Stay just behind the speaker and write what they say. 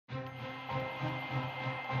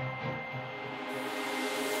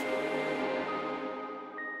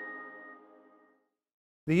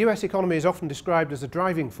The US economy is often described as a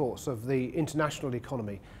driving force of the international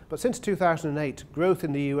economy, but since 2008, growth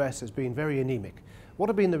in the US has been very anemic. What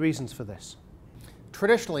have been the reasons for this?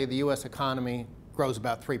 Traditionally, the US economy grows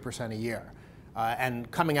about 3% a year.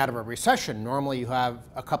 And coming out of a recession, normally you have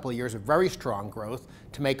a couple of years of very strong growth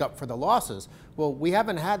to make up for the losses. Well, we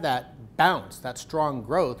haven't had that bounce, that strong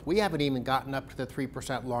growth. We haven't even gotten up to the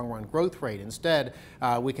 3% long-run growth rate. Instead,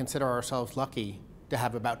 we consider ourselves lucky to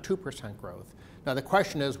have about 2% growth. Now, the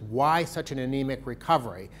question is, why such an anemic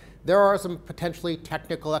recovery? There are some potentially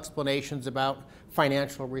technical explanations about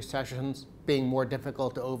financial recessions being more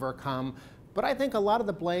difficult to overcome, but I think a lot of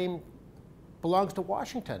the blame belongs to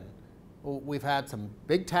Washington. We've had some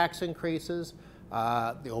big tax increases.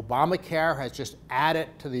 The Obamacare has just added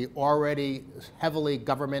to the already heavily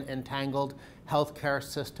government-entangled healthcare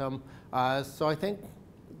system. So I think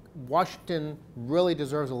Washington really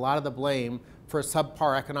deserves a lot of the blame for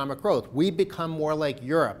subpar economic growth. We become more like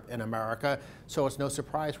Europe in America, so it's no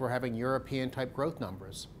surprise we're having European-type growth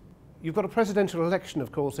numbers. You've got a presidential election,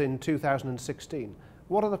 of course, in 2016.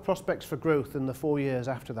 What are the prospects for growth in the 4 years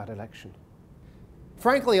after that election?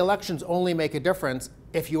 Frankly, elections only make a difference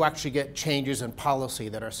if you actually get changes in policy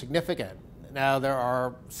that are significant. Now, there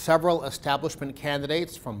are several establishment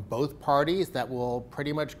candidates from both parties that will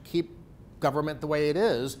pretty much keep government the way it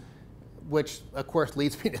is, which, of course,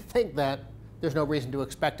 leads me to think that there's no reason to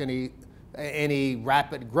expect any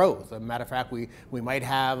rapid growth. As a matter of fact, we might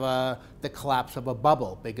have the collapse of a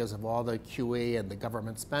bubble because of all the QE and the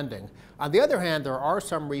government spending. On the other hand, there are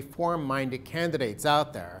some reform-minded candidates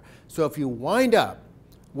out there. So if you wind up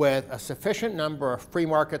with a sufficient number of free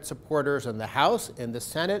market supporters in the House, in the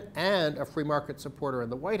Senate, and a free market supporter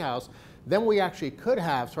in the White House, then we actually could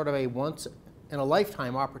have sort of a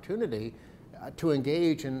once-in-a-lifetime opportunity to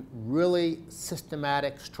engage in really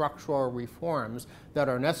systematic structural reforms that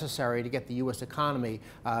are necessary to get the U.S. economy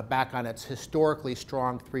back on its historically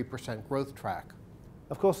strong 3% growth track.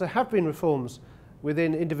 Of course, there have been reforms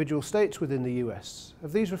within individual states within the US.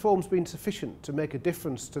 Have these reforms been sufficient to make a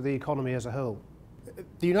difference to the economy as a whole?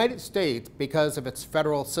 The United States, because of its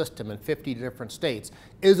federal system in 50 different states,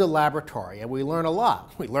 is a laboratory, and we learn a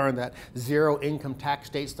lot. We learn that zero-income tax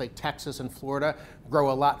states like Texas and Florida grow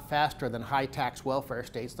a lot faster than high-tax welfare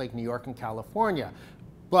states like New York and California.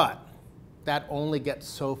 But that only gets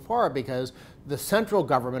so far because the central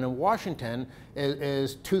government in Washington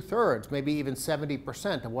is 2/3, maybe even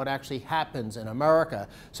 70% of what actually happens in America.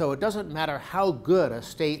 So it doesn't matter how good a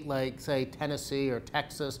state like, say, Tennessee or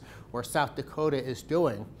Texas or South Dakota is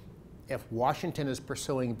doing. If Washington is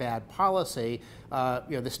pursuing bad policy,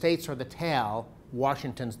 the states are the tail,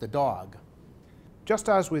 Washington's the dog. Just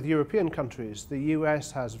as with European countries, the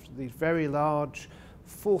US has these very large,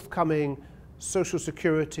 forthcoming social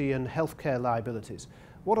security and healthcare liabilities.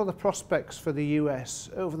 What are the prospects for the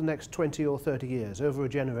US over the next 20 or 30 years, over a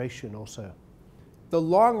generation or so? The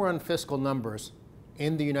long-run fiscal numbers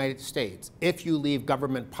in the United States, if you leave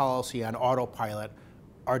government policy on autopilot,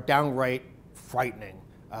 are downright frightening.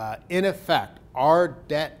 In effect, our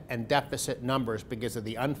debt and deficit numbers, because of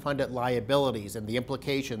the unfunded liabilities and the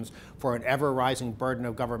implications for an ever-rising burden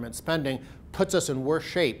of government spending, puts us in worse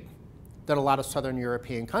shape than a lot of Southern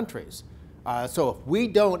European countries. So if we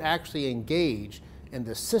don't actually engage in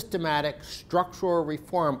the systematic structural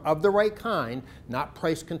reform of the right kind, not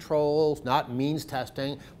price controls, not means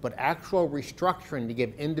testing, but actual restructuring to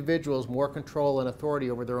give individuals more control and authority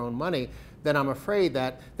over their own money, then I'm afraid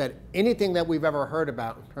that anything that we've ever heard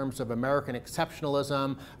about in terms of American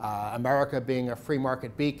exceptionalism, America being a free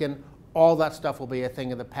market beacon, all that stuff will be a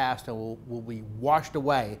thing of the past and will be washed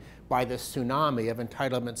away by this tsunami of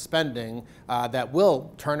entitlement spending that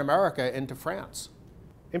will turn America into France.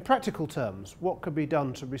 In practical terms, what could be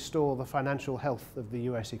done to restore the financial health of the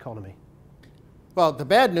US economy? Well, the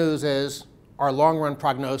bad news is our long-run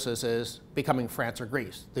prognosis is becoming France or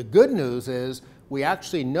Greece. The good news is we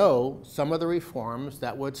actually know some of the reforms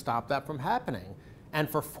that would stop that from happening. And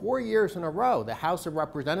for 4 years in a row, the House of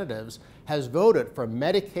Representatives has voted for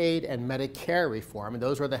Medicaid and Medicare reform, and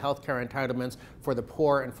those are the health care entitlements for the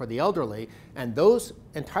poor and for the elderly. And those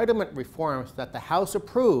entitlement reforms that the House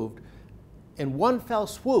approved in one fell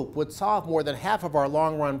swoop would solve more than half of our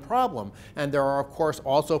long-run problem. And there are, of course,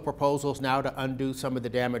 also proposals now to undo some of the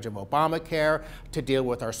damage of Obamacare, to deal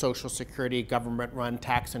with our Social Security government-run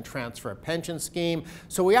tax and transfer pension scheme.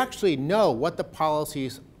 So we actually know what the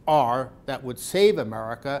policies are that would save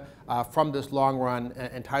America from this long-run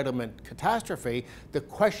entitlement catastrophe. The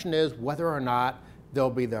question is whether or not there'll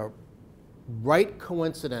be the right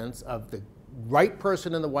coincidence of the right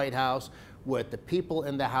person in the White House with the people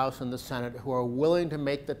in the House and the Senate who are willing to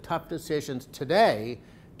make the tough decisions today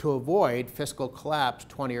to avoid fiscal collapse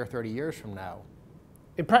 20 or 30 years from now.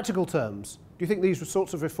 In practical terms, do you think these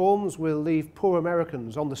sorts of reforms will leave poor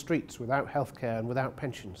Americans on the streets without health care and without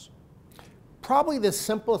pensions? Probably the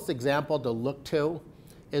simplest example to look to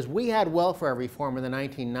is we had welfare reform in the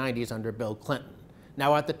 1990s under Bill Clinton.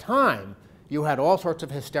 Now at the time, you had all sorts of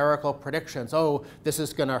hysterical predictions. Oh, this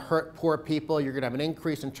is going to hurt poor people. You're going to have an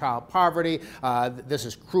increase in child poverty. This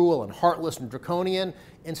is cruel and heartless and draconian.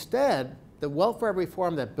 Instead, the welfare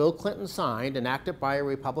reform that Bill Clinton signed, enacted by a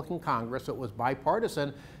Republican Congress, it was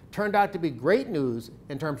bipartisan, turned out to be great news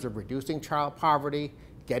in terms of reducing child poverty,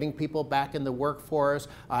 getting people back in the workforce,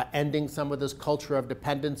 ending some of this culture of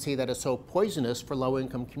dependency that is so poisonous for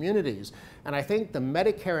low-income communities. And I think the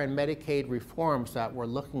Medicare and Medicaid reforms that we're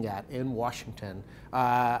looking at in Washington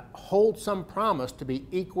hold some promise to be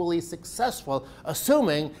equally successful,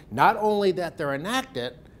 assuming not only that they're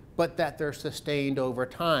enacted, but that they're sustained over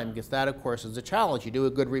time, because that, of course, is a challenge. You do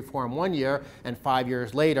a good reform one year, and 5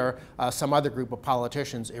 years later, some other group of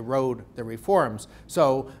politicians erode the reforms.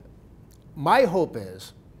 So my hope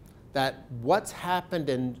is that what's happened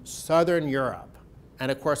in Southern Europe,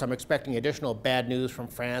 and of course I'm expecting additional bad news from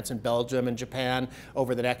France and Belgium and Japan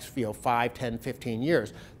over the next 5, 10, 15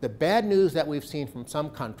 years. The bad news that we've seen from some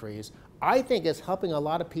countries, I think, is helping a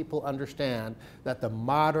lot of people understand that the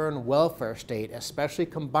modern welfare state, especially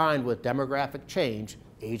combined with demographic change,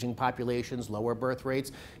 aging populations, lower birth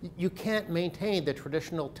rates, you can't maintain the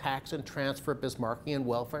traditional tax and transfer Bismarckian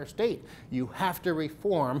welfare state. You have to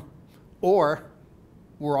reform, or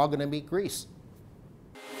we're all going to be Greece.